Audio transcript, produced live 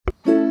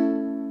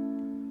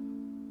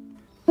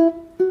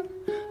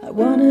I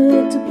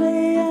wanted to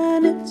play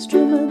an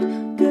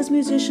instrument, 'cause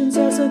musicians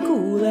are so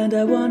cool, and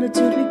I wanted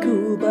to be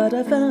cool, but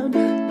I found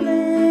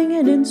playing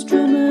an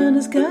instrument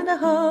is kinda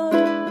hard.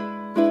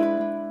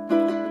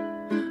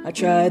 I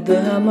tried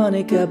the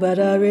harmonica, but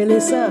I really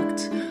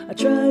sucked. I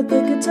tried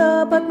the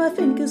guitar, but my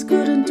fingers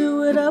couldn't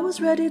do it. I was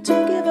ready to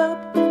give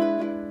up.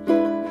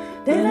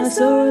 Then I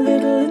saw a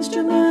little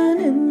instrument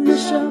in the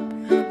shop.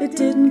 It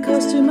didn't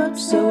cost too much,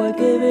 so I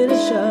gave it a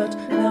shot.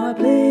 Now I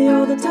play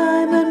all the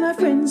time, and my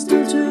friends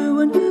do too.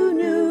 And who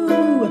knew?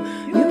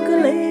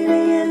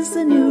 Ukulele is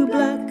the new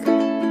black.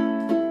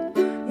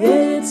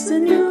 Yeah, it's the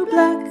new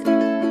black.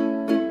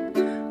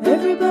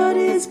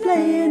 Everybody's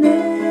playing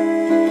it,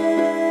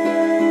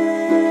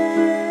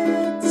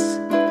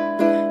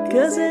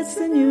 'cause it's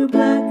the new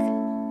black.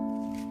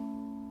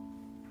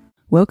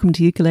 Welcome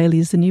to Ukulele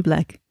is the New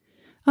Black.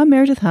 I'm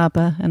Meredith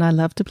Harper, and I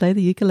love to play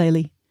the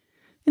ukulele.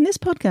 In this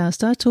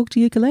podcast, I talk to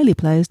ukulele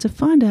players to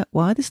find out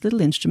why this little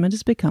instrument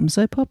has become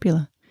so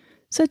popular.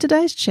 So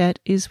today's chat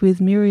is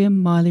with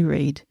Miriam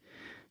Miley-Reid.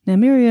 Now,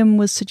 Miriam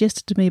was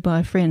suggested to me by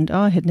a friend.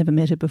 I had never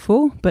met her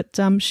before, but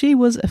she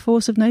was a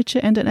force of nature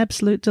and an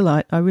absolute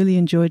delight. I really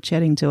enjoyed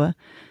chatting to her.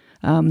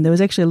 There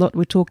was actually a lot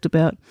we talked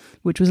about,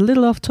 which was a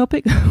little off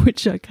topic,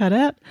 which I cut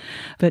out.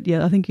 But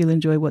yeah, I think you'll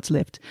enjoy what's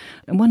left.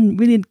 And one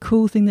really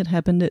cool thing that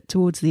happened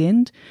towards the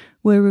end,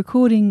 we're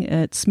recording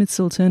at Smith's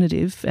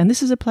Alternative. And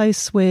this is a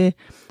place where,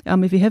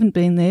 if you haven't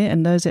been there,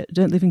 and those that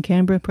don't live in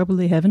Canberra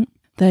probably haven't,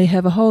 they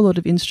have a whole lot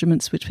of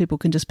instruments which people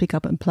can just pick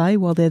up and play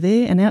while they're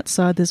there. And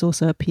outside there's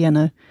also a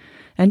piano.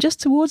 And just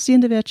towards the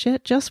end of our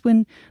chat, just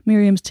when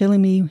Miriam's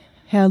telling me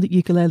how the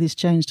ukulele's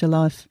changed her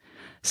life,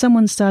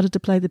 someone started to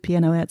play the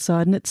piano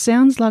outside, and it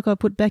sounds like I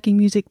put backing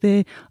music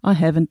there. I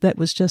haven't. That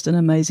was just an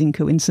amazing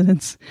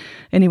coincidence.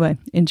 Anyway,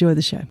 enjoy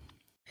the show.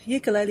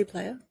 Ukulele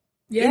player.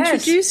 Yes.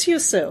 Introduce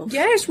yourself.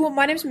 Yes, well,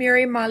 my name's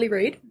Miriam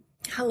Miley-Reid.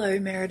 Hello,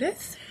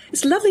 Meredith.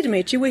 It's lovely to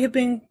meet you. We have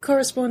been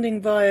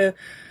corresponding via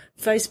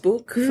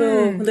Facebook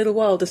for a little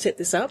while to set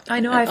this up. I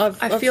know,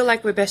 I feel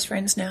like we're best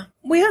friends now.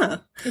 We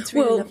are. It's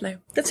really lovely.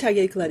 That's how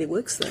ukulele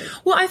works, though.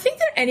 Well, I think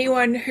that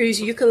anyone who's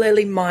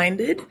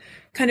ukulele-minded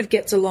kind of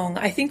gets along.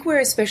 I think we're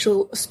a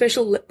special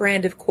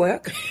brand of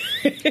quirk.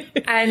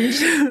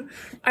 And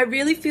I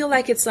really feel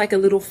like it's like a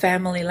little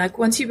family. Like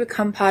once you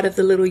become part of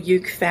the little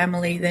uke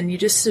family, then you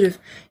just sort of,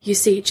 you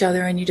see each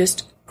other and you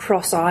just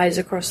cross eyes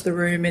across the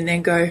room and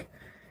then go,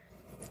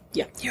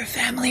 yeah, you're a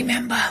family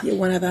member. You're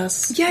one of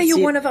us. Yeah, you're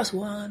one of us.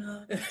 One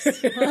of us.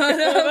 One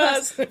of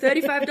us.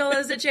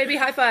 $35 at JB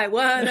Hi-Fi.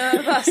 One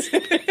of us.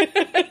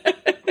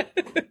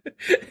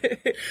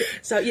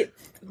 So, yeah,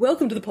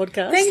 welcome to the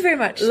podcast. Thank you very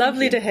much.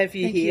 Lovely to have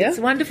you here. It's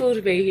wonderful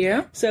to be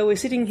here. So we're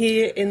sitting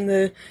here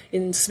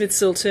in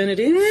Smith's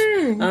Alternative.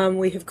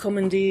 We have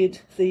commandeered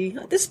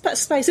this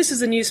space. This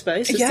is a new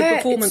space. It's a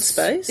performance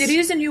space. It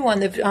is a new one.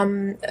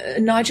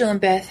 Nigel and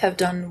Beth have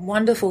done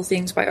wonderful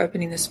things by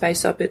opening the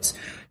space up. It's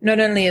not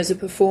only as a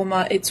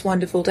performer, it's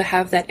wonderful to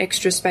have that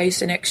extra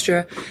space and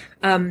extra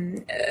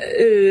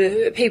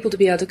people to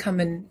be able to come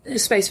and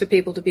space for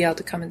people to be able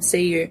to come and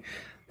see you.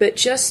 But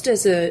just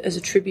as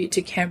a tribute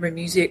to Canberra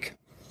music,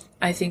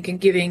 I think, and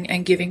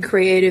giving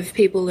creative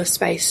people a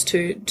space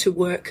to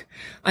work.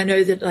 I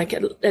know that like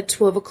at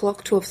 12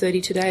 o'clock,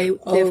 12:30 today,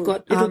 they've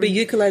got... It'll be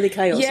Ukulele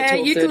Chaos at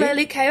 12:30.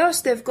 Ukulele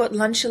Chaos. They've got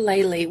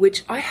Lunchalele,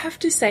 which I have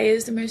to say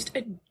is the most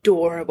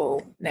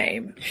adorable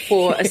name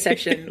for a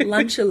session.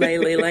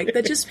 Lunchalele. Like,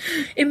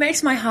 it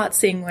makes my heart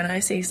sing when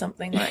I see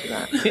something like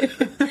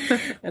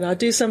that. And I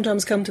do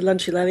sometimes come to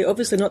Lunchalele.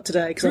 Obviously not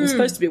today because I'm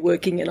supposed to be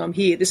working and I'm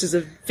here. This is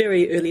a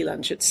very early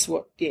lunch. It's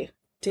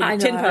 10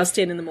 past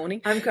 10 in the morning.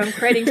 I'm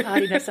creating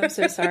tardiness. I'm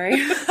so sorry.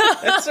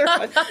 That's all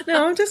right.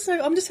 No, I'm just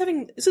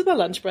having, this is my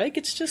lunch break.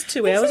 It's just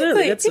 2 hours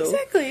early, that's all.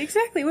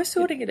 Exactly. We're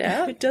sorting it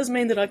out. It does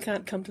mean that I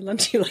can't come to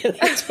lunch at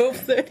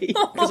 12:30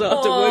 because I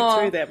have to work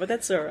through that, but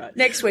that's all right.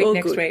 Next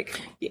week.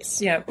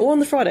 Yes. Yeah. Or on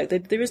the Friday.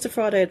 There is the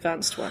Friday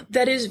advanced one.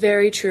 That is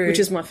very true. Which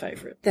is my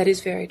favourite. That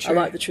is very true. I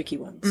like the tricky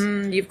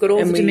ones. You've got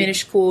all the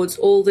diminished chords,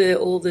 all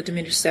the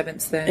diminished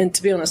sevenths there. And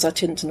to be honest, I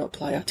tend to not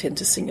play. I tend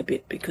to sing a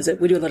bit because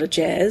we do a lot of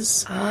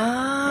jazz.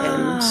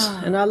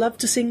 And I love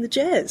to sing the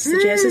jazz. The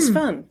jazz is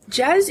fun.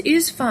 Jazz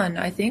is fun,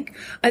 I think.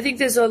 I think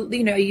there's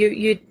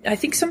I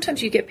think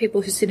sometimes you get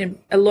people who sit in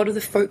a lot of the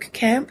folk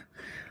camp,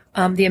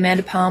 the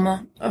Amanda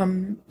Palmer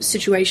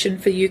situation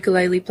for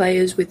ukulele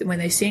players when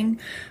they sing,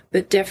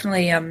 but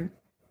definitely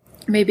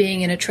me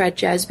being in a trad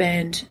jazz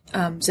band,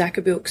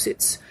 Zackerbilks,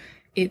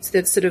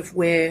 that's sort of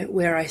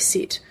where I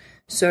sit.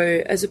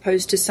 So as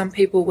opposed to some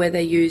people where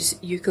they use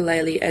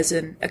ukulele as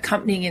an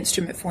accompanying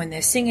instrument for when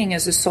they're singing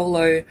as a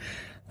solo,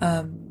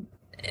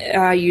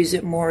 I use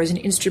it more as an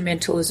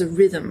instrumental, as a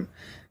rhythm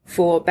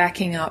for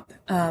backing up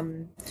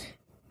the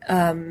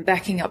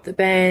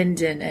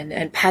band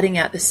and padding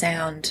out the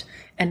sound,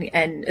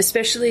 and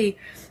especially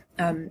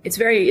it's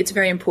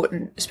very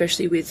important,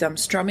 especially with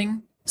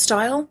strumming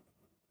style.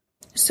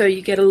 So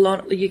you get a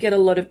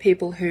lot of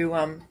people who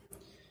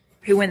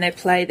when they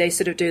play they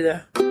sort of do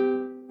the.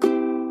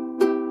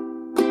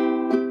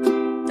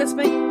 That's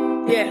me.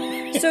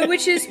 Yeah. So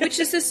which is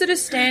the sort of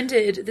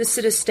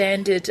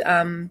standard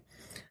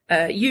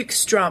uke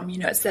strum,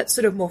 it's that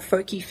sort of more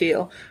folky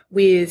feel.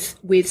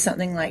 With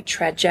something like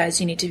trad jazz,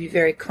 you need to be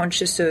very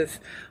conscious of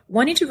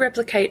wanting to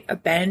replicate a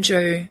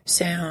banjo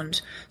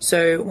sound.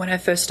 So when I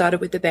first started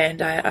with the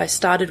band, I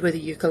started with a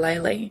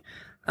ukulele.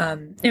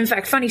 In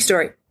fact, funny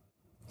story.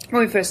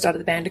 When we first started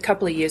the band a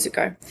couple of years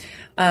ago,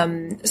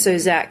 so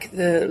Zach,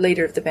 the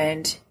leader of the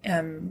band,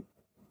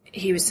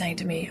 he was saying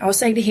to me, I was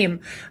saying to him,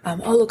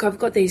 oh, look, I've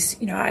got these,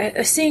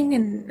 I sing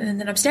and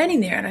then I'm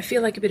standing there and I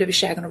feel like a bit of a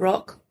shag on a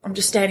rock. I'm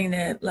just standing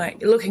there,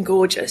 like, looking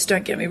gorgeous,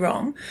 don't get me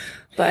wrong.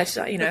 But,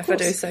 if I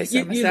do say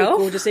so myself. You look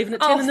gorgeous even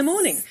at 10 in the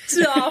morning.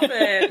 Stop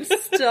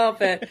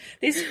it.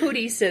 This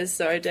hoodie says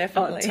so,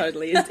 definitely. Oh,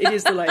 totally. It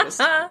is the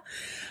latest.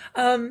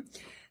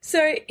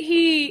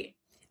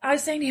 I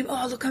was saying to him,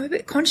 oh, look, I'm a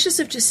bit conscious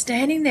of just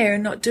standing there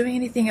and not doing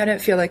anything. I don't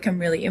feel like I'm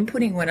really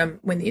inputting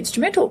when the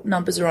instrumental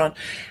numbers are on.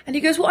 And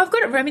he goes, well, I've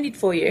got it remedied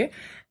for you.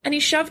 And he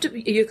shoved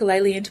a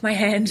ukulele into my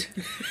hand.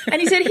 And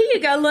he said, here you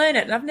go, learn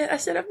it. And I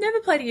said, I've never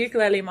played a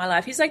ukulele in my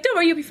life. He's like, don't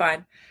worry, you'll be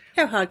fine.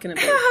 How hard can it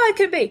be? How hard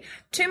can it be?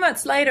 2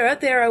 months later,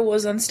 there I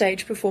was on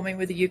stage performing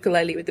with a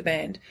ukulele with the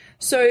band.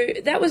 So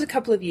that was a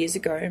couple of years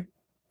ago.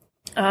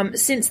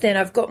 Since then,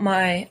 I've got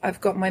my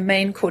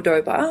main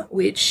Cordoba,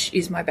 which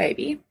is my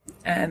baby.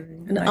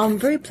 And I'm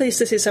very pleased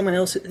to see someone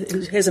else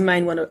who has a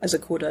main one as a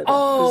Cordoba.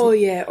 Oh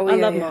yeah, I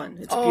love mine.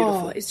 It's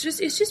beautiful. It's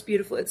just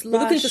beautiful. It's We're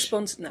lush. looking for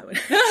sponsors. No,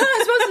 Cordoba,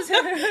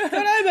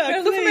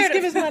 please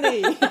give us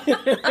money.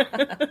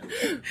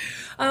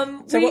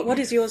 So what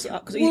is yours?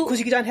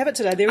 Because you don't have it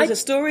today. There is a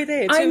story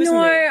there too, isn't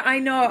there? I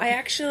know.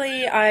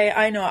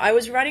 I know. I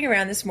was running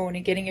around this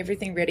morning getting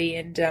everything ready,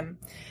 and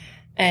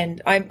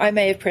I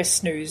may have pressed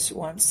snooze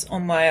once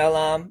on my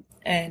alarm,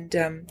 and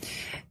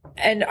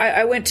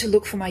I went to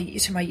look for my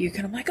uke,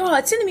 and I'm like, oh,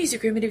 it's in the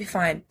music room, it'll be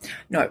fine.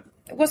 No,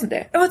 it wasn't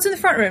there. Oh, it's in the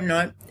front room.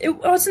 No.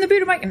 It's in the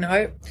boot of my...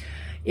 No.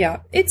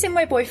 Yeah, it's in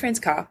my boyfriend's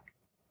car.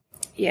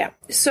 Yeah.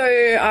 So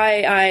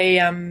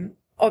I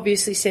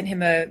obviously sent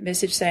him a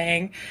message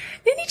saying,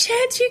 any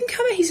chance you can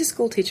come out? He's a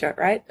school teacher,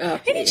 right? Oh,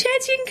 any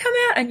chance you can come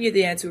out? I knew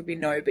the answer would be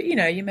no, but,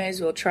 you may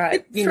as well try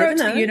it. You Throw never it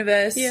to know. the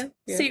universe, Yeah.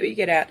 see what you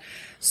get out.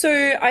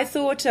 So I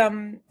thought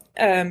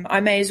I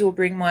may as well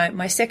bring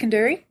my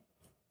secondary,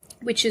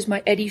 which is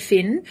my Eddie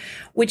Finn,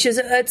 which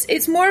is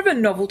it's more of a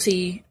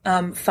novelty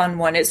fun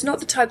one. It's not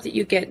the type that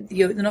you get,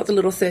 not the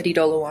little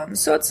 $30 one.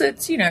 So it's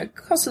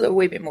costs a little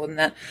wee bit more than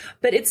that.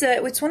 But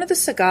it's one of the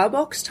cigar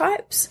box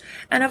types,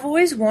 and I've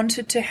always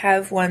wanted to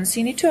have one. So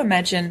you need to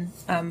imagine,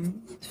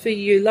 for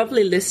you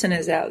lovely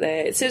listeners out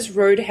there, it says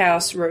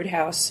Roadhouse,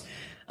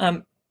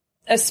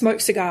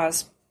 smoked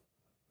cigars.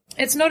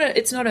 It's not a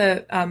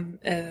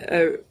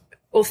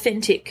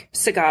authentic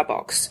cigar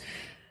box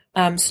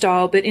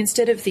style, but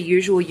instead of the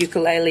usual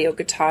ukulele or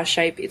guitar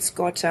shape, it's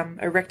got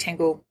a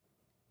rectangle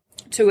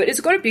to it. It's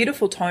got a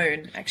beautiful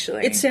tone,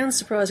 actually. It sounds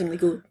surprisingly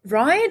good.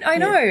 Right? I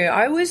know.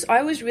 I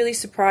was really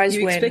surprised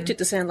You when... expect it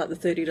to sound like the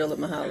 $30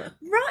 Mahala.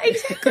 Right,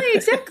 exactly.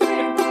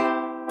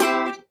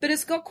 But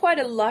it's got quite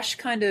a lush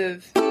kind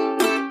of...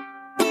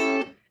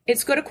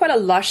 It's got quite a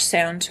lush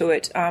sound to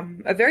it,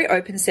 a very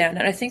open sound,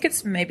 and I think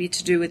it's maybe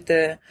to do with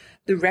the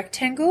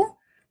rectangle.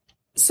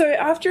 So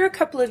after a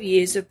couple of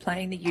years of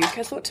playing the uke,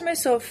 I thought to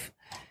myself,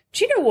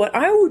 do you know what?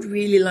 I would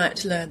really like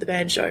to learn the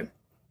banjo.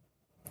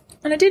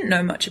 And I didn't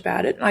know much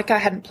about it. Like, I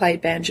hadn't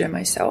played banjo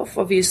myself.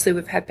 Obviously,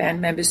 we've had band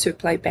members who have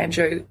played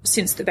banjo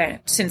since the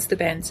band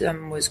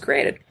was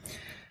created.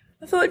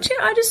 I thought,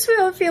 I just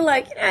feel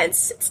like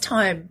it's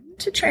time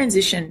to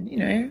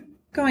transition,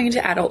 going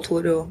into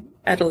adulthood or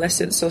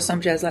adolescence or some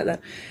jazz like that.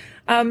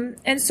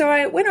 And so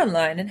I went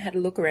online and had a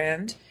look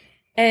around,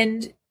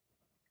 and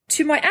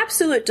to my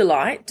absolute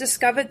delight,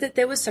 discovered that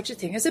there was such a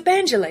thing as a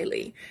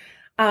banjolele,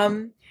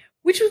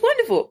 which was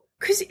wonderful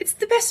because it's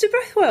the best of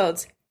both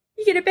worlds.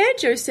 You get a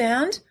banjo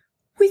sound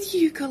with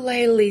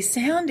ukulele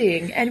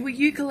sounding and with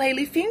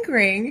ukulele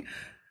fingering,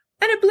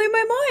 and it blew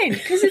my mind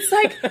because it's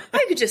like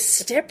I could just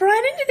step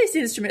right into this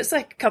instrument. It's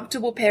like a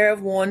comfortable pair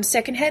of worn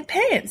secondhand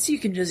pants. You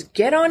can just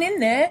get on in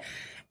there,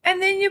 and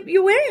then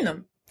you're wearing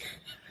them,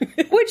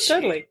 which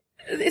Totally.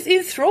 It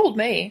enthralled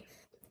me.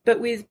 But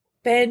with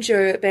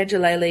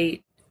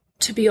banjolele,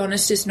 to be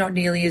honest, is not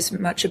nearly as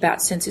much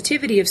about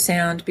sensitivity of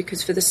sound,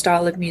 because for the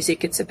style of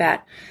music, it's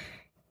about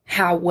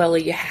how well are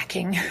you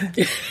hacking.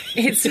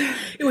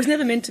 It was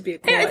never meant to be a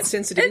quiet,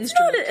 sensitive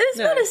instrument. It's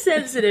not a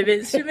sensitive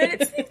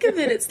instrument. Think of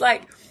it. It's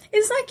like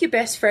your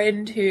best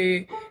friend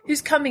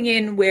who's coming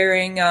in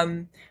wearing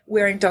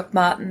Doc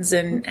Martens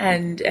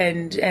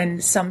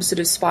and some sort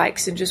of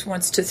spikes and just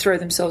wants to throw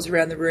themselves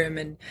around the room,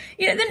 and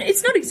then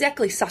it's not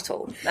exactly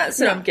subtle. That's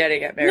what I'm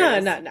getting at,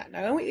 Meredith.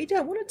 No. You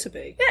don't want it to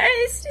be. Yeah,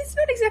 it's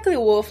not exactly a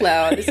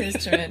wallflower, this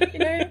instrument,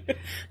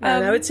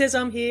 No, it says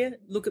I'm here.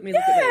 Look at me.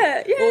 Look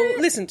at me. Yeah.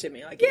 Or listen to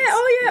me, I guess.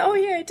 Yeah. Oh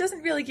yeah. It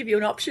doesn't really give you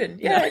an option.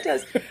 Yeah, it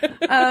does.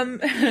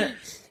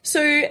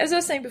 So as I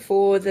was saying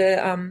before,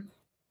 the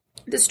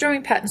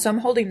strumming pattern. So I'm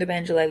holding the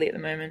banjolele at the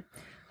moment.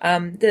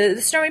 The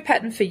strumming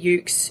pattern for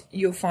ukes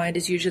you'll find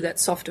is usually that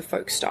softer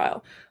folk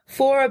style.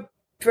 For a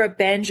for a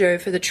banjo,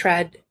 for the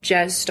trad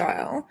jazz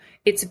style,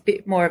 it's a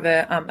bit more of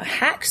a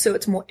hack, so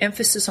it's more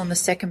emphasis on the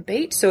second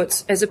beat. So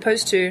it's as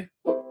opposed to.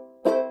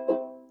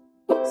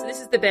 So this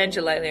is the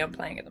banjolele I'm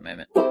playing at the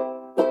moment.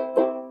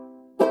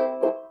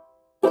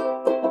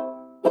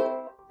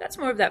 That's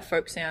more of that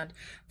folk sound.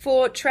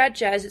 For trad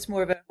jazz, it's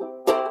more of a.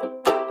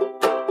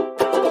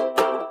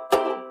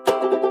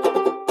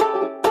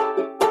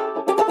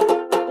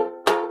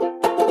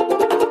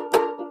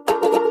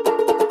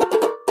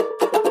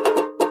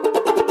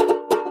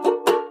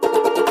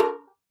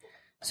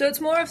 So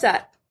it's more of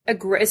that.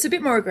 It's a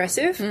bit more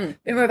aggressive, a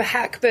bit more of a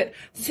hack. But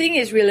the thing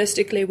is,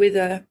 realistically, with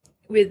that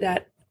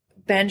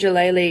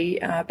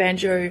banjolele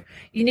banjo,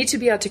 you need to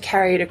be able to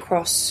carry it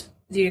across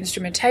the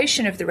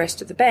instrumentation of the rest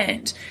of the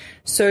band.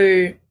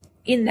 So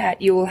in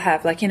that, you will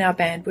have, like in our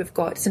band,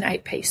 it's an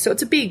 8-piece. So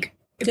it's a big.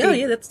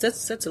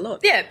 That's a lot.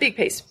 Yeah, big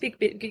piece,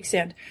 big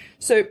sound.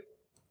 So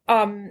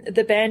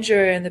the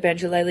banjo and the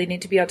banjolele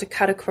need to be able to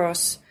cut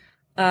across.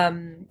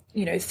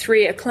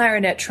 A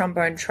clarinet,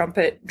 trombone,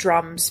 trumpet,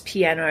 drums,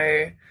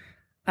 piano,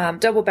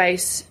 double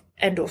bass,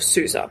 and or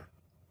sousa.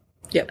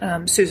 Yep.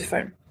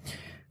 Sousaphone.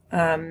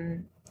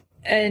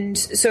 And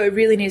so it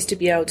really needs to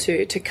be able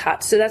to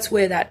cut. So that's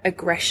where that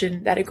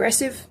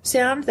aggressive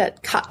sound,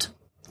 that cut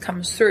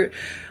comes through,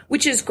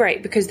 which is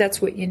great because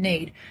that's what you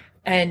need.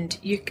 And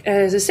you,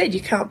 as I said,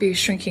 you can't be a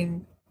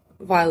shrinking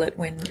violet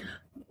when...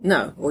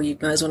 No, or you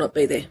may as well not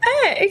be there.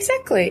 Yeah,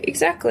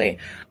 exactly.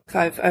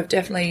 I've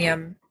definitely...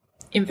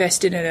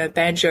 invested in a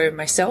banjo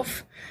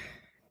myself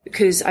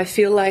because I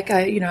feel like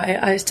I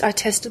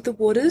tested the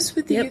waters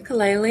with the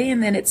ukulele,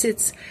 and then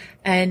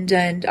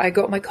and I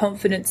got my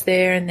confidence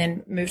there, and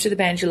then moved to the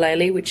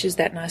banjolele, which is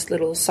that nice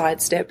little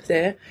sidestep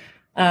there.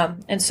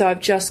 And so I've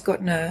just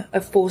gotten a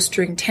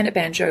 4-string tenor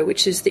banjo,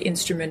 which is the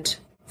instrument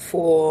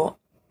for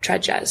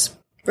trad jazz.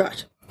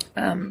 Right.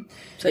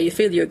 So you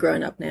feel you're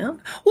grown up now?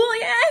 Well,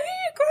 yeah, I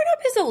mean, grown up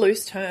is a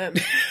loose term.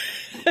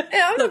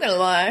 Yeah, I'm not going to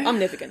lie. I'm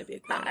never going to be a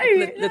grown up.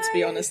 Let's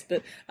be honest.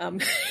 But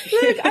look,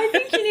 I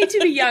think you need to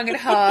be young at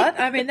heart.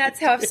 I mean, that's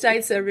how I've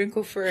stayed so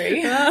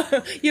wrinkle-free.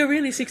 You're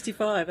really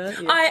 65, aren't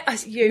you? I'm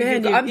you've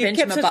Benjamin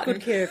kept such Button.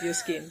 good care of your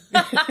skin.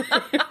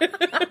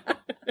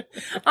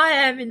 I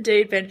am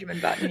indeed Benjamin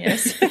Button.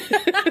 Yes.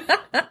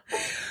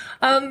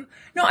 No,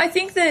 I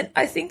think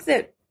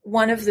that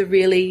one of the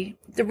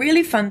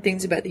really fun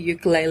things about the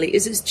ukulele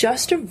is it's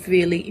just a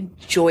really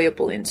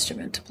enjoyable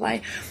instrument to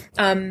play.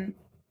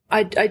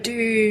 I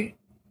do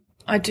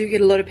get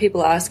a lot of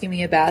people asking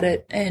me about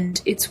it,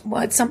 and it's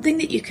something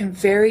that you can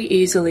very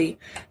easily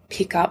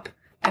pick up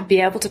and be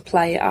able to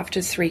play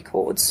after 3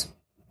 chords.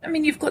 I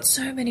mean, you've got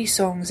so many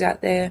songs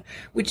out there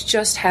which are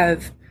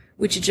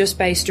just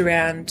based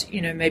around,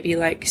 maybe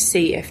like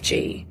C, F,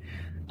 G.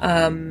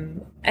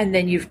 And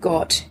then you've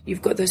got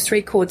those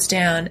 3 chords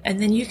down,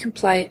 and then you can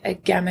play a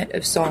gamut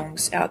of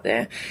songs out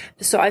there.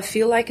 So I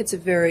feel like it's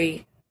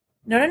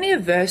not only a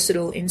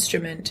versatile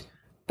instrument,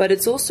 but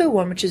it's also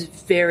one which is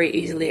very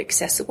easily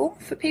accessible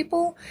for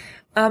people,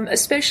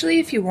 especially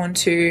if you want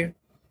to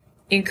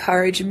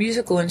encourage a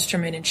musical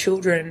instrument in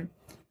children,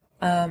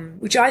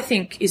 which I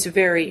think is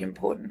very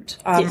important.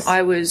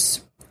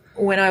 Yes.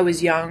 When I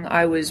was young,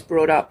 I was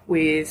brought up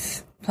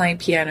with playing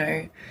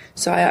piano.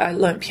 So I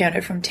learnt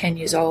piano from 10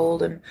 years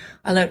old, and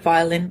I learnt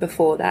violin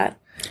before that.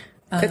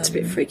 That's a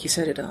bit freaky,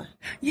 so did I.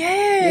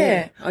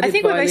 Yeah. I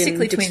think we're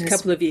basically twins. A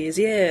couple of years,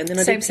 and then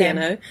I did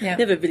piano. Yeah.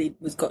 Never really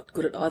got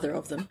good at either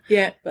of them.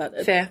 Yeah,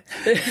 but fair.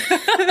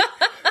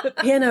 But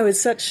piano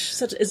is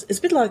it's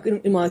a bit like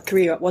in my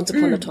career. Once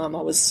upon a time,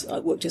 I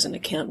worked as an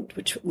accountant,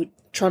 which we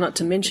try not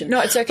to mention. No,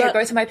 it's okay.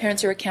 Both of my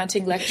parents are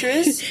accounting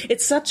lecturers.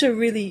 It's such a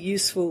really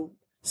useful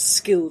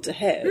skill to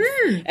have,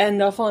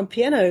 and I find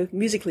piano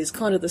musically is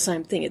kind of the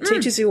same thing. It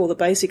teaches you all the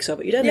basics of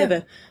it. You don't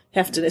ever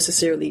have to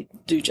necessarily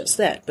do just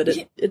that, but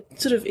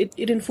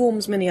it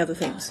informs many other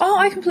things. Oh,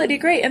 I completely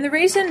agree. And the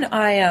reason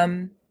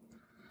to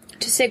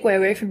segue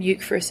away from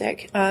uke for a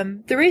sec,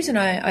 the reason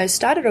I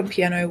started on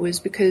piano was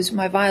because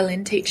my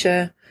violin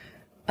teacher,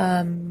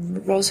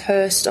 Ros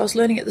Hurst, I was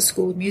learning at the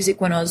School of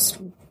Music when I was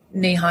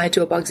knee-high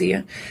to a bug's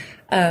ear.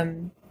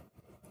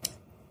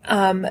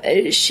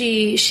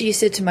 She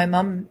said to my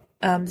mum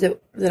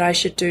that I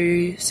should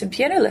do some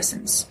piano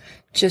lessons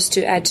just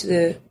to add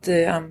to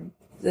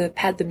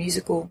the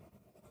musical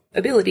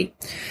ability.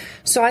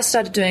 So I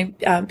started doing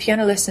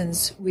piano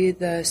lessons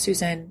with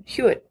Suzanne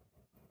Hewitt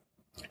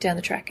down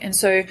the track, and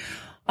so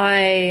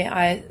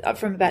I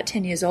from about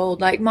 10 years old,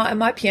 like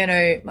my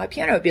piano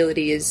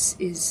ability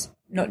is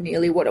not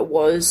nearly what it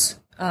was,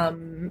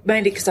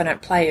 mainly because I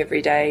don't play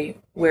every day,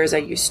 whereas I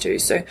used to.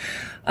 So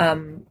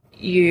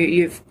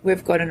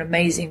we've got an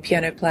amazing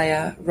piano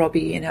player,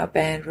 Robbie, in our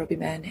band, Robbie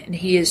Mann, and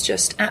he is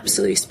just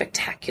absolutely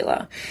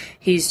spectacular.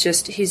 He's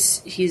just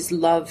his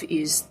love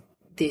is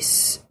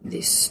this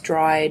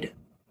stride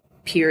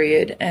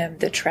period and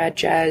the trad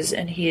jazz,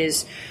 and he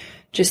is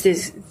just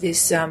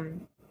this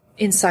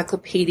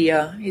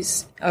encyclopedia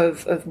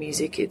of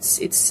music.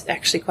 It's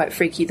actually quite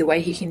freaky the way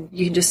you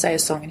can just say a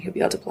song and he'll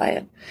be able to play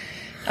it.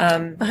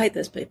 I hate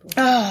those people.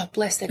 Oh,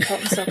 bless their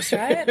cotton socks,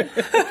 right?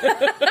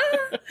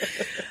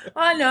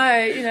 I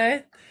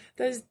know,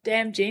 those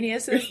damn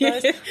geniuses.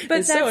 Those. But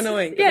it's so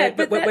annoying. Yeah,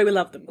 but we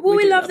love them. Well,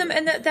 we love them.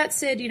 And that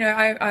said,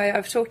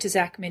 I've talked to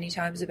Zach many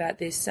times about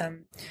this,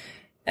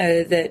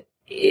 that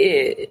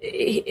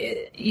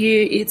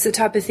it's the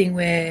type of thing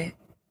where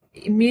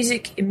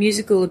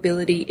musical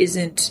ability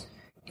isn't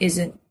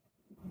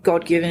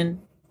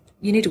God-given.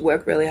 You need to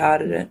work really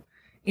hard at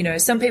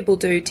it. Some people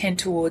do tend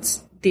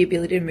towards the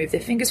ability to move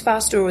their fingers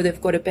faster, or they've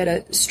got a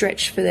better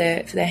stretch for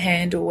their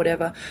hand or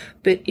whatever.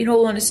 But in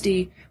all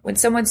honesty, when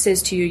someone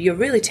says to you, you're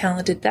really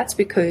talented, that's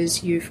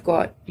because you've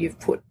put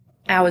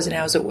hours and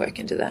hours of work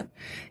into that.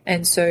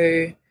 And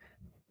so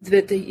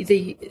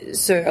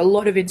so a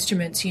lot of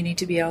instruments, you need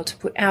to be able to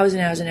put hours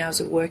and hours and hours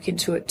of work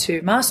into it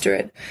to master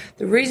it.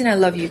 The reason I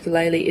love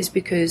ukulele is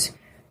because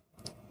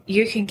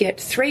you can get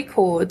 3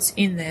 chords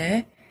in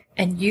there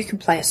and you can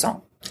play a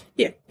song.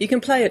 Yeah, you can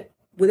play it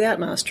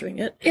without mastering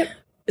it. Yep.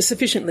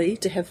 Sufficiently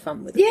to have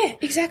fun with it. Yeah,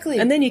 exactly.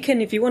 And then you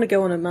can, if you want to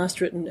go on and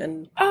master it,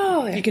 and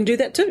you can do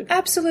that too.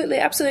 Absolutely.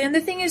 And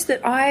the thing is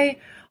that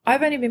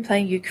I've only been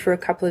playing uke for a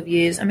couple of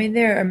years. I mean,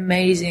 there are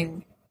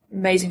amazing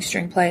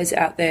string players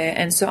out there,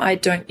 and so I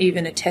don't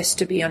even attest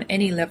to be on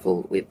any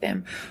level with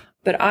them.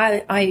 But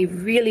I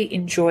really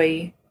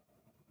enjoy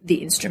the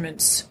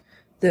instruments,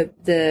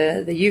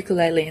 the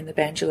ukulele and the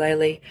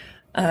banjolele,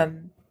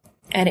 and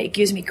it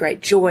gives me great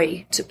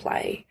joy to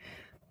play.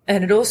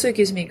 And it also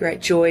gives me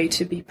great joy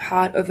to be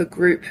part of a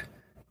group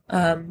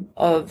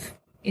of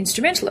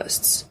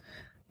instrumentalists.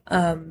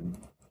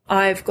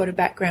 I've got a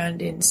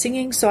background in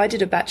singing, so I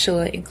did a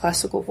bachelor in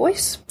classical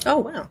voice. Oh,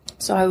 wow.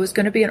 So I was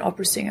going to be an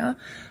opera singer.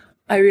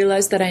 I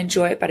realised that I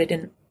enjoy it, but I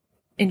didn't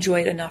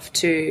enjoy it enough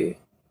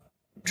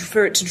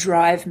for it to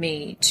drive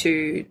me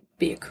to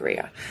be a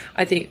career.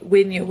 I think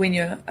when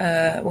you're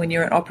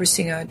an opera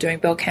singer doing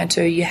bel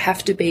canto, you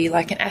have to be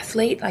like an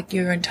athlete. Like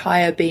your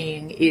entire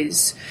being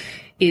is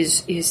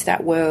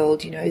that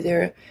world.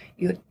 I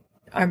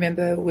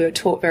remember we were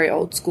taught very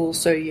old school,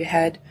 so you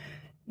had,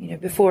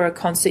 before a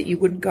concert you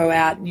wouldn't go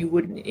out, and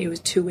it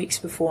was 2 weeks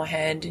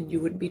beforehand, and you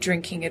wouldn't be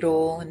drinking at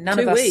all, and none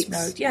of us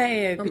smoked.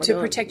 Yeah, oh to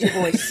protect your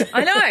voice.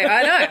 I know.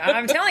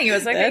 I'm telling you,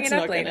 it's like that's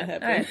hanging up, not going to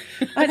happen.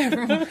 I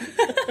know.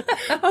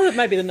 Oh,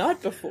 maybe the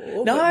night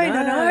before.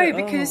 No,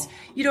 because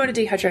you don't want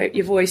to dehydrate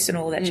your voice and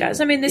all that jazz.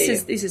 I mean, this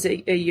is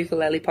a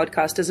ukulele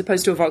podcast as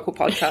opposed to a vocal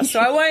podcast, so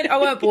I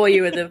won't bore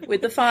you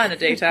with the finer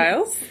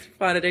details.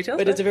 But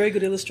it's a very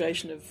good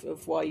illustration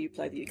of why you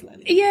play the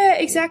ukulele. Yeah,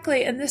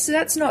 exactly. And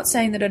that's not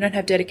saying that I don't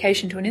have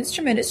dedication to an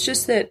instrument. It's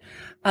just that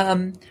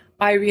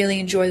I really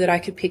enjoy that I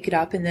could pick it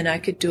up and then I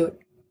could do it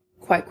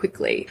quite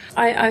quickly.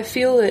 I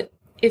feel that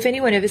if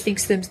anyone ever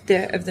thinks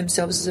of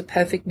themselves as a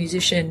perfect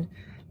musician,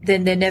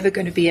 then they're never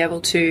going to be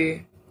able to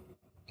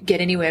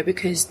get anywhere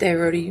because they've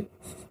already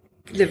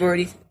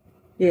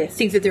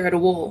think that they're at a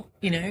wall,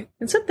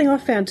 And something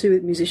I've found too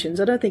with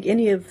musicians, I don't think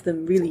any of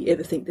them really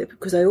ever think that,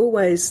 because they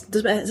always,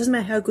 doesn't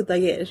matter how good they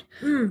get,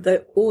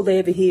 all they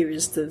ever hear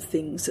is the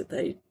things that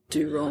they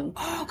do wrong.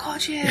 Oh,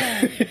 God,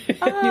 yeah.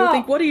 You'll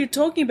think, what are you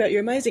talking about?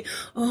 You're amazing.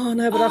 Oh,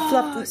 no, but I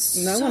fluffed this.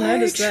 No one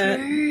noticed that.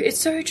 It's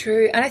so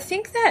true. And I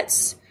think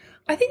that's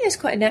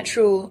quite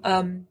natural,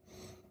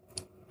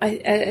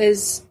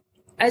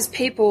 as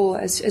people,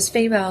 as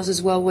females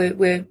as well,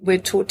 we're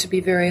taught to be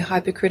very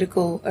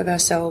hypercritical of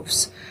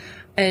ourselves.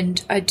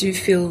 And I do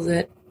feel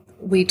that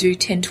we do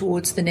tend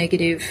towards the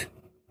negative,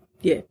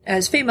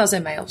 as females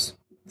and males.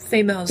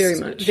 Females,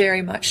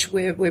 very much.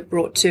 We're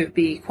brought to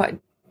be quite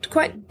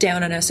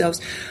down on ourselves.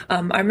 I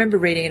remember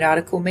reading an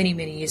article many,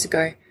 many years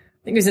ago. I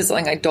think it was in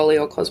something like Dolly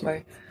or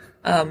Cosmo,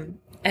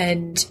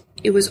 and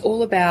it was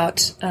all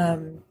about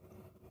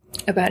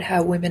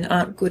how women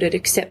aren't good at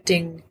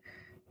accepting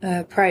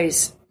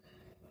praise.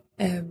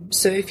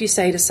 So if you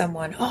say to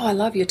someone, "Oh, I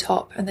love your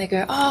top," and they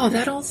go, "Oh,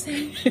 that old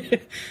thing,"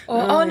 or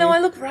 "Oh no, I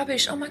look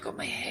rubbish. Oh my God,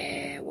 my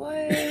hair, what?"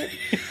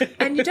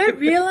 And you don't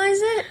realise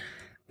it,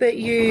 but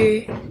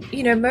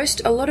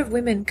a lot of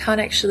women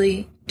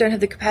don't have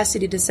the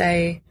capacity to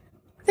say,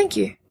 "Thank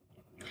you."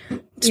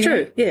 It's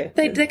true, yeah.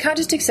 They can't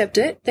just accept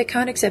it. They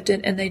can't accept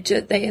it, and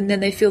and then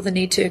they feel the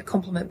need to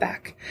compliment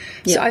back.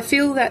 Yeah. So I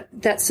feel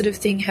that sort of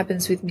thing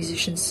happens with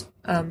musicians.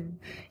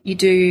 You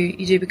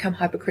do become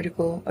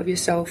hypercritical of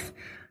yourself.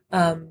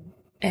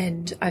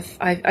 And I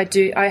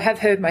have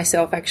heard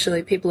myself,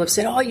 actually, people have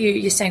said, "Oh,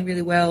 you sang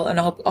really well," and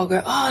I'll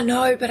go, "Oh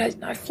no, but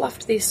I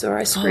fluffed this or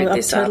I screwed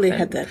this up." I've totally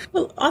had that.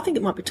 Well, I think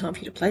it might be time for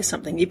you to play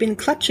something. You've been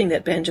clutching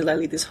that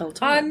banjolele this whole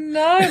time. I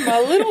know, my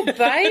little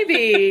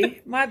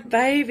baby, my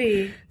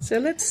baby. So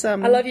let's. I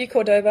love you,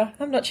 Cordova.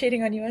 I'm not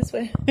cheating on you, I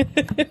swear.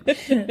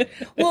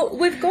 Well,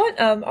 we've got.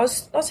 I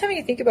was having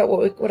a think about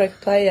what I could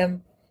play.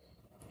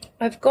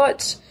 I've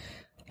got.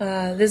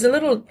 There's a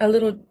little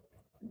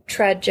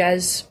trad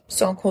jazz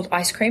song called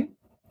Ice Cream.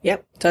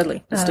 Yep,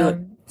 totally. Let's do it.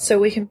 So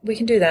we can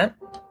do that.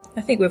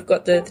 I think we've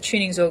got the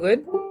tuning's all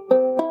good.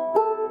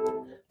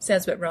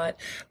 Sounds about right.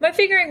 My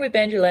figuring with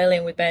banjolele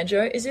and with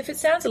banjo is if it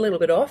sounds a little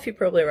bit off, you're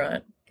probably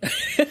right.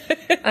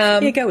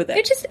 Yeah, go with that.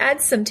 It just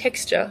adds some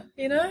texture,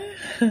 you know?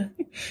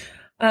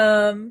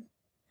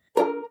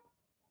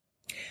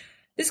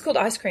 This is called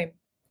Ice Cream.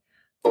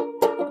 Ice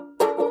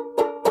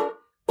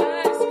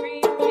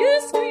cream,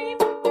 you scream.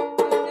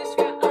 This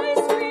your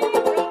ice cream.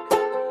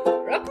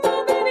 Rock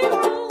my baby,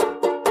 roll.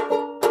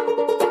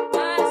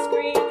 Ice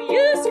cream,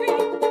 you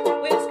scream.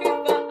 We'll scream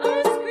for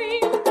ice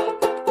cream.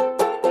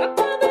 Rock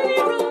my baby,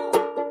 roll.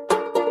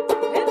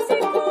 Pepsi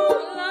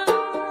Cola,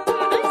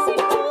 icy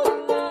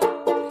cola.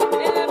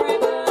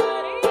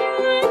 Everybody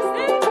likes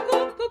that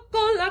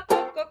Coca-Cola,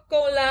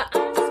 Coca-Cola.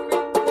 Ice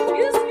cream,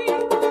 you scream.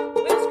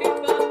 We'll scream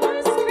for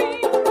ice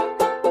cream.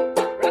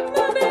 Rock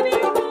my baby,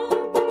 roll.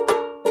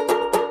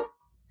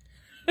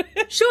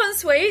 Short and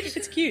sweet.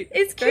 It's cute.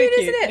 It's Very cute,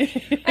 isn't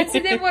it? And so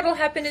then what will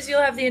happen is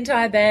you'll have the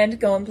entire band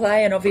go and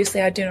play, and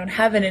obviously I do not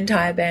have an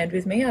entire band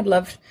with me. I'd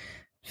love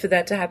for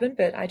that to happen,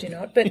 but I do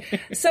not. But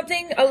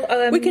something...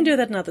 We can do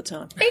that another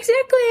time.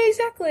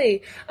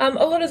 Exactly. A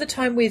lot of the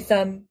time with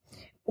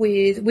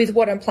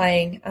what I'm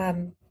playing,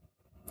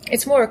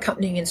 it's more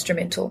accompanying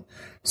instrumental.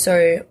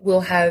 So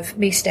we'll have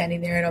me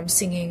standing there and I'm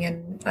singing,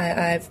 and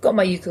I've got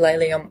my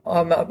ukulele on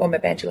my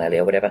banjolele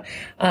or whatever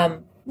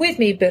with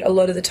me, but a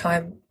lot of the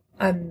time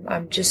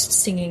I'm just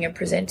singing and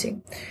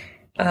presenting.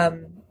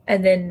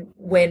 And then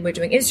when we're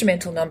doing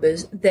instrumental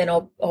numbers, then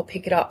I'll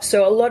pick it up.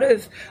 So a lot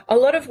of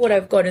what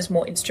I've got is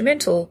more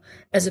instrumental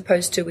as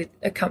opposed to with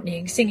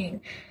accompanying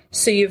singing.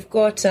 So you've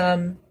got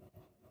one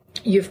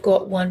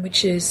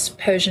which is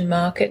Persian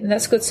Market, and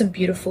that's got some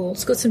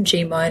it's got some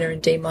G minor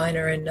and D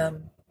minor, and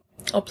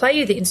I'll play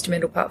you the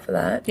instrumental part for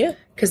that. Yeah.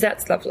 Because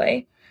that's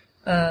lovely.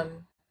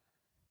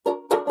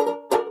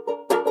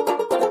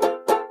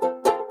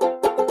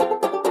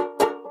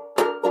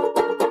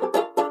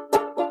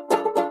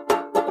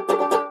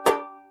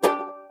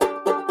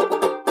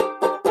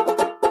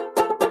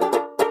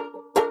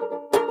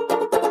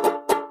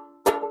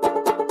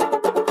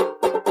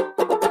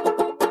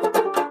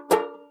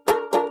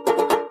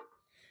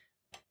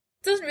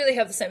 Doesn't really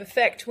have the same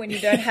effect when you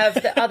don't have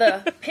the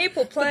other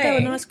people playing. They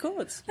were nice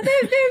chords. They're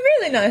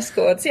really nice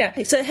chords,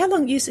 yeah. So how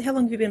long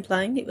have you been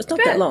playing? It was not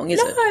that long,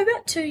 is it? No,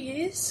 about 2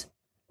 years.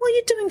 Well,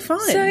 you're doing fine.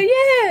 So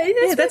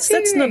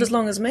that's not as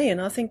long as me,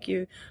 and I think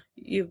you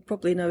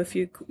probably know a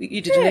few.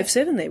 You did an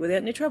F7 there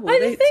without any trouble.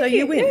 Thank so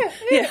you win.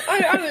 Yeah.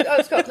 I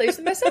was quite pleased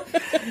with myself.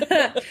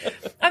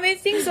 I mean,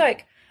 things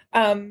like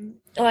an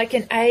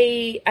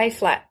A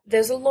flat.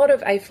 There's a lot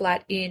of A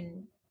flat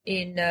in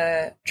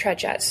trad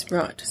jazz,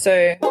 Right.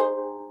 So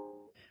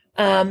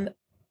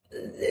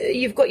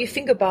you've got your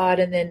finger barred,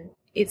 and then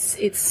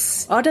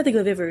it's. I don't think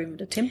I've ever even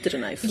attempted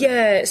an A flat.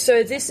 Yeah,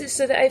 so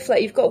the A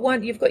flat. You've got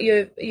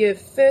your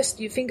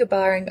finger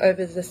barring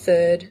over the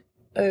third.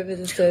 I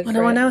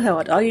know how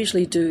I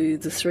usually do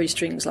the three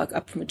strings like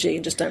up from a G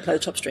and just don't play the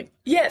top string.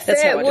 Yeah,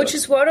 That's fair, how I do which it.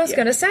 is what I was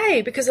going to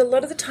say, because a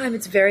lot of the time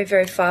it's very,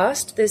 very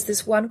fast. There's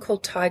this one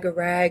called Tiger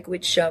Rag,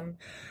 which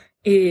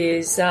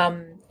is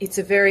it's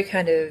a very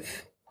kind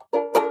of.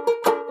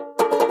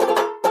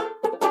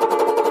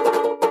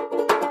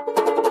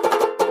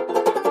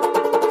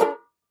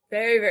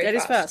 Very, very That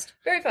fast. is fast.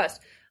 Very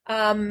fast.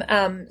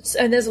 And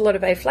there's a lot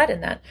of A flat in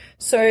that.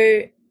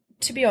 So,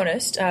 to be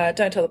honest,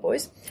 don't tell the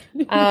boys.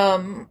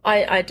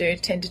 I do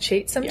tend to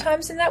cheat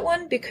sometimes in that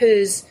one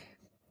because,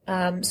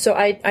 so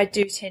I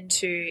do tend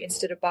to,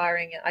 instead of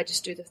barring it, I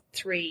just do the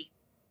three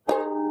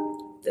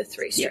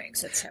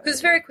strings. That's how I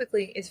Because do it.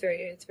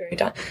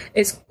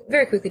 it's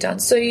very quickly done.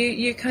 So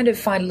you kind of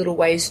find little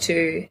ways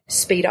to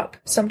speed up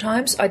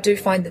sometimes. I do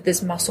find that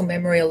there's muscle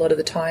memory a lot of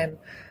the time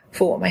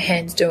for what my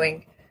hand's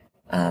doing.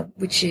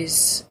 Which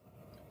is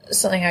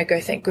something I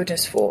go, thank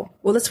goodness for.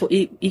 Well, that's what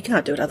you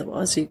can't do it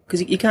otherwise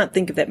because you can't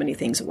think of that many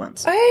things at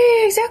once.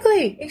 Oh,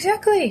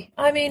 exactly.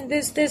 I mean,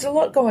 there's a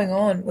lot going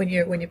on when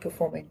you're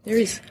performing. There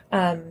is.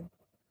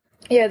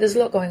 There's a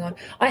lot going on.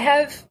 I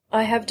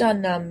have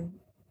done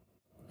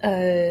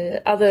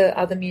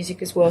other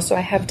music as well. So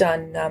I have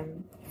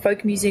done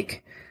folk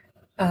music.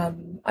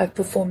 I've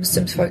performed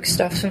some folk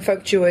stuff, some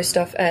folk duo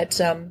stuff at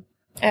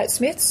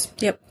Smith's.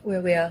 Yep.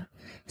 Where we are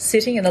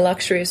sitting in the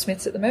luxury of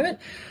Smith's at the moment,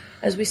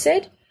 as we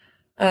said.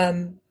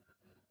 And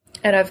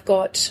I've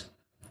got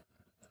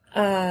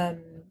a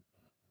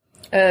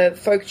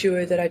folk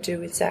duo that I do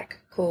with Zach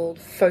called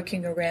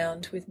Folking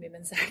Around with Mim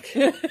and Zach.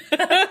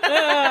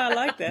 I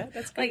like that.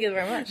 That's good. Thank you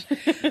very much.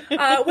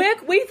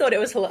 I thought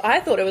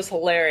it was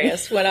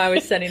hilarious when I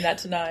was sending that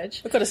to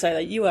Nige. I've got to say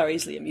that you are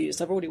easily amused.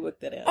 I've already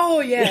worked that out. Oh,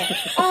 yeah.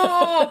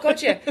 Oh,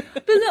 gotcha.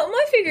 But look,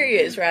 my theory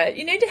is, right,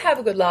 you need to have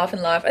a good laugh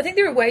in life. I think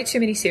there are way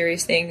too many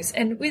serious things.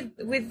 And with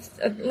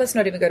let's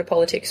not even go to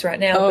politics right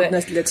now. No,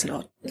 let's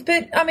not.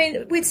 But, I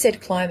mean, with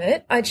said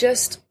climate, I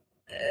just...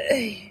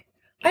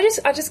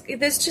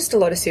 there's just a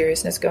lot of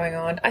seriousness going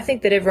on. I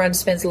think that everyone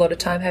spends a lot of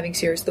time having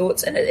serious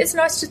thoughts, and it's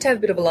nice just to have a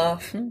bit of a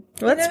laugh.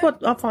 Well, that's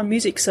what I find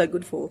music so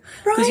good for.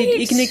 Because Right.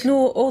 you can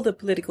ignore all the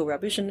political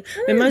rubbish. And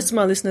most of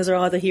my listeners are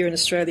either here in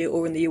Australia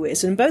or in the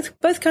US. And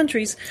both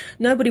countries,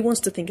 nobody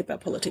wants to think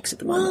about politics at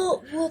the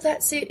moment. Well,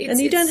 that's it. And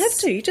you don't have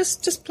to. You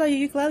just play your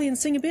ukulele and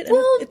sing a bit, and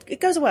Well, it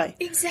goes away.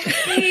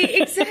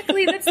 Exactly.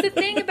 That's the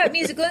thing about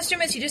musical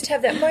instruments. You just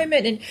have that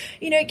moment, and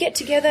get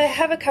together,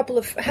 have a couple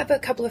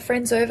of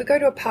friends over, go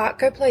to a park,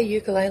 go play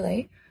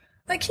ukulele.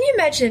 Like, can you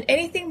imagine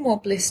anything more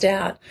blissed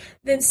out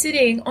than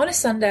sitting on a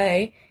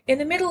Sunday in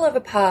the middle of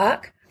a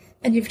park,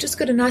 and you've just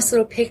got a nice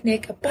little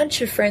picnic, a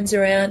bunch of friends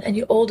around, and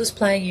you're all just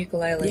playing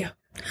ukulele? Yeah.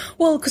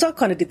 Well, because I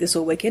kind of did this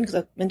all weekend,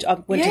 because I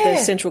went to the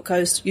Central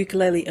Coast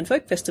Ukulele and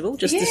Folk Festival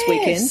just this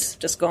weekend,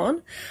 just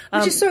gone.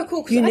 Which is so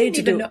cool, because I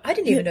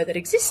didn't even know that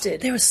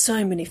existed. There are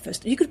so many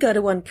festivals. You could go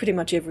to one pretty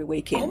much every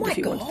weekend. Oh my if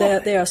you want.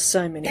 God. There are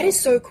so many. That is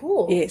so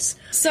cool. Yes.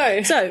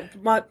 So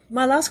my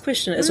last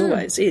question, as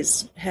always,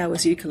 is how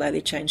has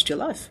ukulele changed your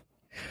life?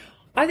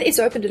 I think it's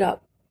opened it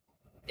up.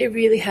 It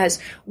really has.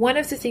 One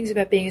of the things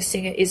about being a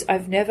singer is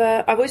I've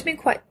always been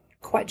quite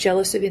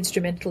jealous of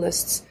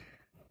instrumentalists,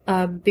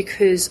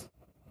 because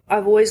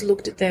I've always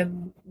looked at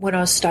them when I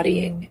was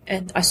studying,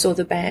 and I saw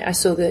the band, I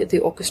saw the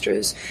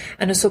orchestras,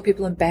 and I saw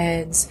people in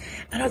bands,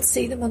 and I'd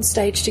see them on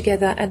stage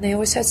together, and they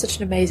always had such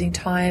an amazing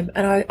time.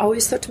 And I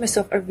always thought to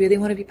myself, I really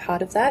want to be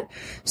part of that.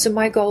 So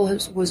my goal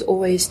was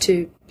always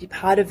to be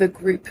part of a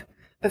group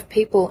of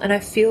people, and I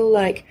feel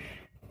like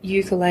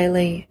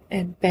ukulele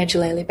and banjo,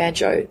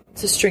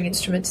 the string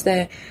instruments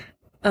there,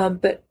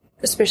 but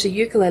especially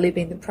ukulele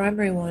being the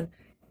primary one,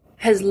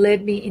 has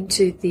led me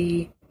into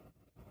the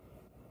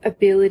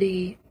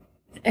ability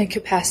and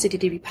capacity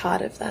to be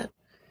part of that.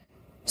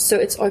 So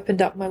it's opened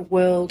up my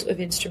world of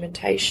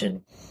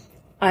instrumentation.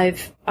 I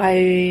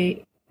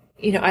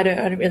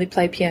don't really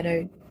play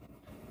piano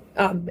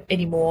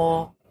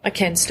anymore. I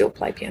can still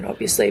play piano,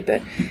 obviously,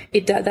 but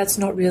that's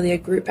not really a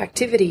group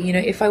activity.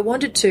 If I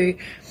wanted to,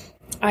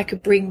 I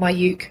could bring my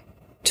uke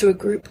to a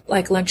group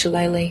like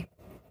Lunchalele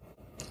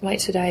like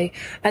today.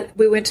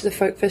 We went to the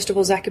folk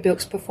festival. Zach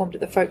Bilks performed at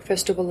the folk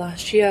festival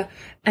last year,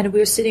 and we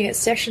were sitting at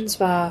Sessions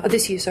Bar.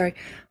 This year, sorry.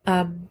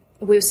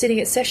 We were sitting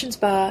at Sessions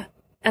Bar,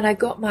 and I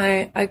got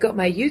my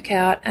uke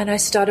out, and I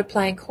started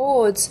playing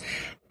chords,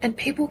 and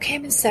people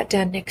came and sat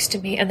down next to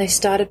me, and they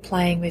started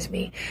playing with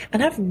me,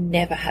 and I've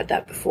never had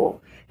that before,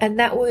 and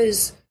that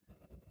was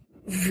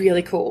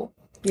really cool.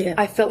 Yeah,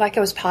 I felt like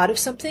I was part of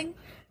something,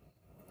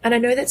 and I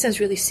know that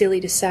sounds really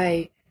silly to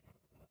say,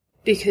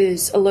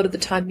 because a lot of the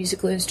time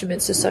musical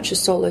instruments are such a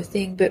solo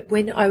thing, but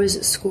when I was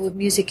at School of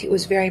Music, it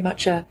was very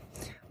much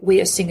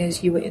we are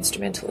singers, you are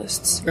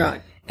instrumentalists.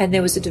 right. And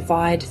there was a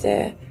divide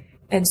there.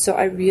 And so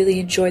I really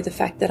enjoy the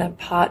fact that I'm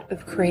part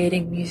of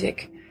creating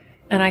music,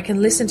 and I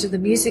can listen to the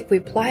music we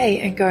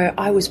play and go,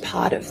 I was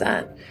part of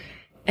that.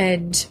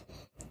 And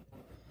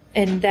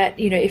that,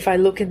 if I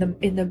look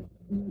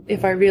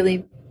if I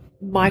really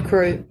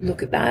micro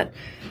look at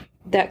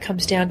that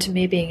comes down to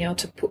me being able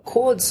to put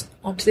chords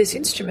onto this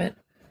instrument,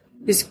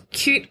 this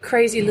cute,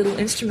 crazy little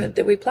instrument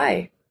that we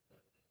play,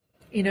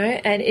 and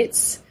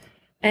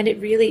it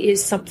really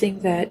is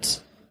something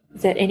that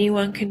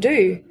anyone can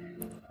do.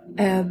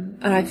 And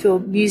I feel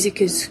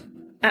music is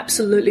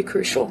absolutely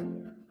crucial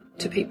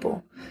to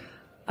people.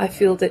 I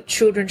feel that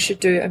children should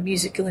do a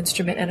musical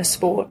instrument and a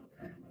sport.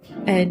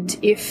 And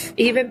if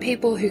even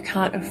people who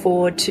can't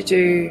afford to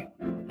do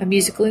a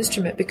musical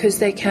instrument because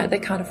they can't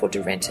afford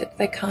to rent it,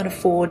 they can't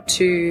afford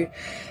to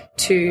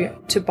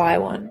buy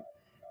one.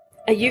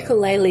 A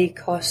ukulele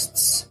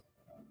costs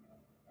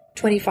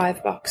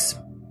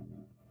 $25.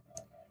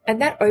 And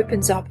that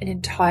opens up an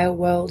entire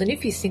world. And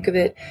if you think of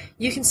it,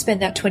 you can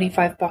spend that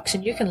 $25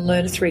 and you can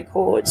learn 3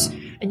 chords,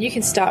 and you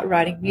can start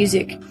writing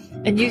music,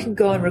 and you can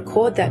go and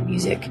record that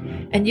music,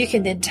 and you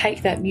can then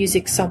take that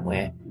music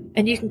somewhere,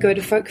 and you can go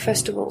to folk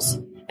festivals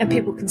and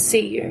people can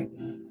see you.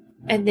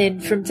 And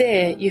then from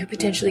there, you could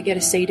potentially get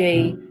a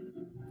CD,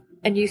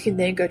 and you can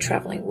then go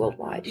traveling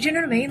worldwide. Do you know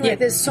what I mean? Like,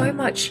 there's so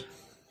much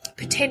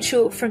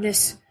potential from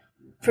this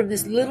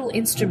little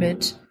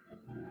instrument.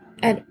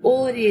 And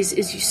all it is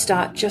you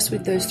start just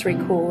with those 3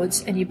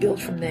 chords and you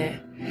build from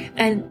there.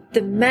 And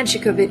the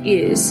magic of it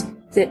is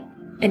that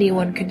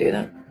anyone can do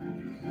that.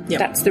 Yep.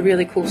 That's the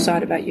really cool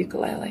side about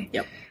ukulele.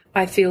 Yep.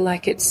 I feel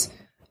like it's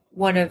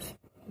one of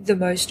the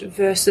most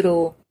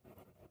versatile,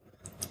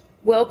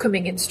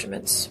 welcoming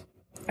instruments.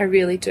 I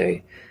really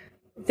do.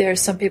 There are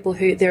some people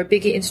there are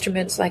bigger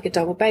instruments like a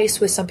double bass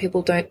where some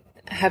people don't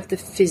have the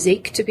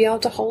physique to be able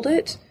to hold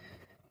it.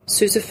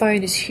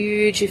 Sousaphone is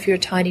huge. If you're a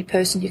tiny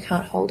person, you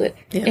can't hold it.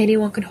 Yeah.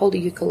 Anyone can hold a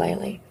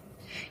ukulele.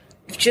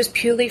 Just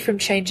purely from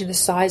changing the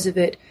size of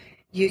it,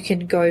 you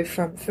can go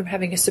from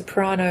having a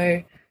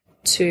soprano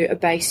to a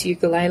bass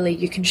ukulele.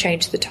 You can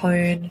change the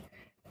tone.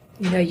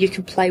 You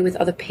can play with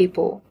other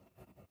people.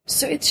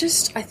 So it's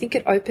just, I think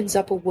it opens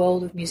up a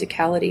world of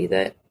musicality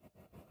that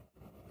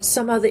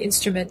some other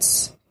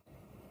instruments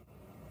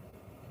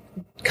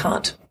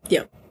can't.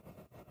 Yeah.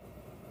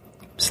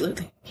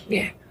 Absolutely.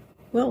 Yeah.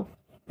 Well,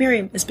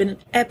 Miriam, it's been an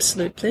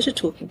absolute pleasure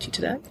talking to you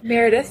today.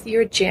 Meredith,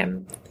 you're a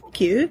gem. Thank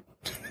you.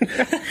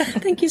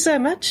 Thank you so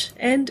much.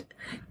 And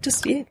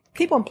just,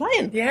 keep on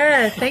playing.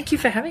 Yeah, thank you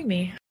for having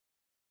me.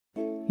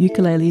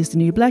 Ukulele is the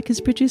New Black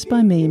is produced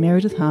by me,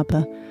 Meredith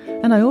Harper,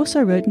 and I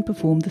also wrote and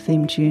performed the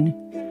theme tune.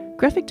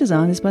 Graphic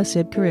design is by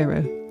Seb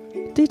Carrero.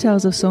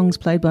 Details of songs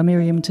played by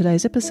Miriam in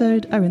today's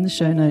episode are in the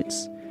show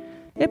notes.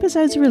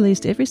 Episodes are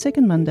released every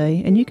second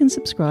Monday, and you can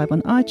subscribe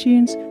on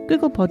iTunes,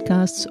 Google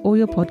Podcasts, or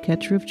your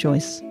podcatcher of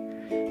choice.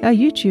 Our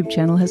YouTube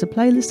channel has a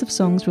playlist of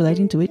songs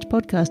relating to each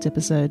podcast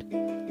episode.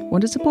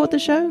 Want to support the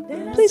show?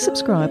 Please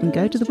subscribe and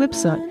go to the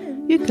website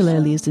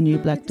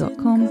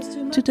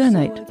ukuleleisthenewblack.com to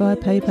donate via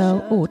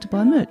PayPal or to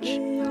buy merch.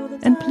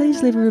 And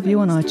please leave a review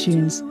on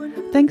iTunes.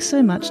 Thanks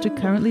so much to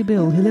Currently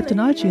Bill, who left an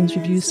iTunes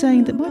review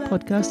saying that my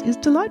podcast is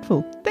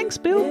delightful. Thanks,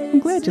 Bill. I'm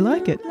glad you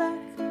like it.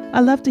 I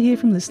love to hear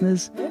from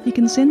listeners. You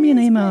can send me an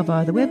email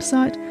via the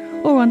website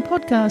or on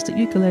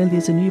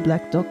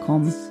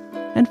podcast@ukuleleisthenewblack.com.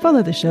 And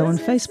follow the show on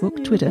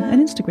Facebook, Twitter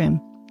and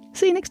Instagram.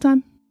 See you next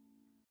time.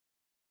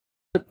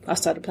 I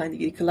started playing the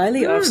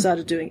ukulele. I've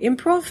started doing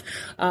improv.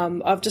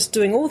 I'm just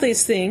doing all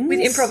these things.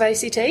 With Improv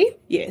ACT?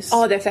 Yes.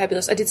 Oh, they're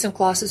fabulous. I did some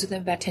classes with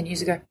them about 10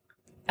 years ago.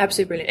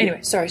 Absolutely brilliant.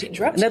 Anyway, sorry to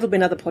interrupt. And that'll be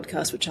another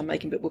podcast which I'm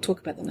making, but we'll talk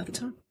about that another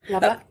time.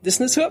 Love that.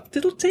 Listeners,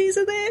 little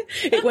teaser there.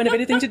 It won't have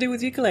anything to do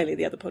with ukulele,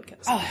 the other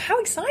podcast. Oh, how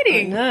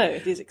exciting. No,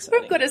 it is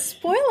exciting. We've got a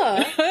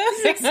spoiler. This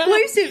is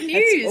exclusive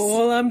news. That's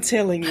all I'm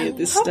telling you at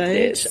this love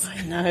stage. this.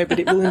 I know, but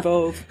it will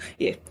involve,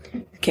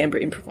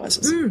 Canberra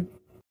improvisers.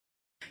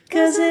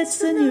 'Cause it's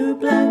the new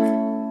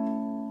black.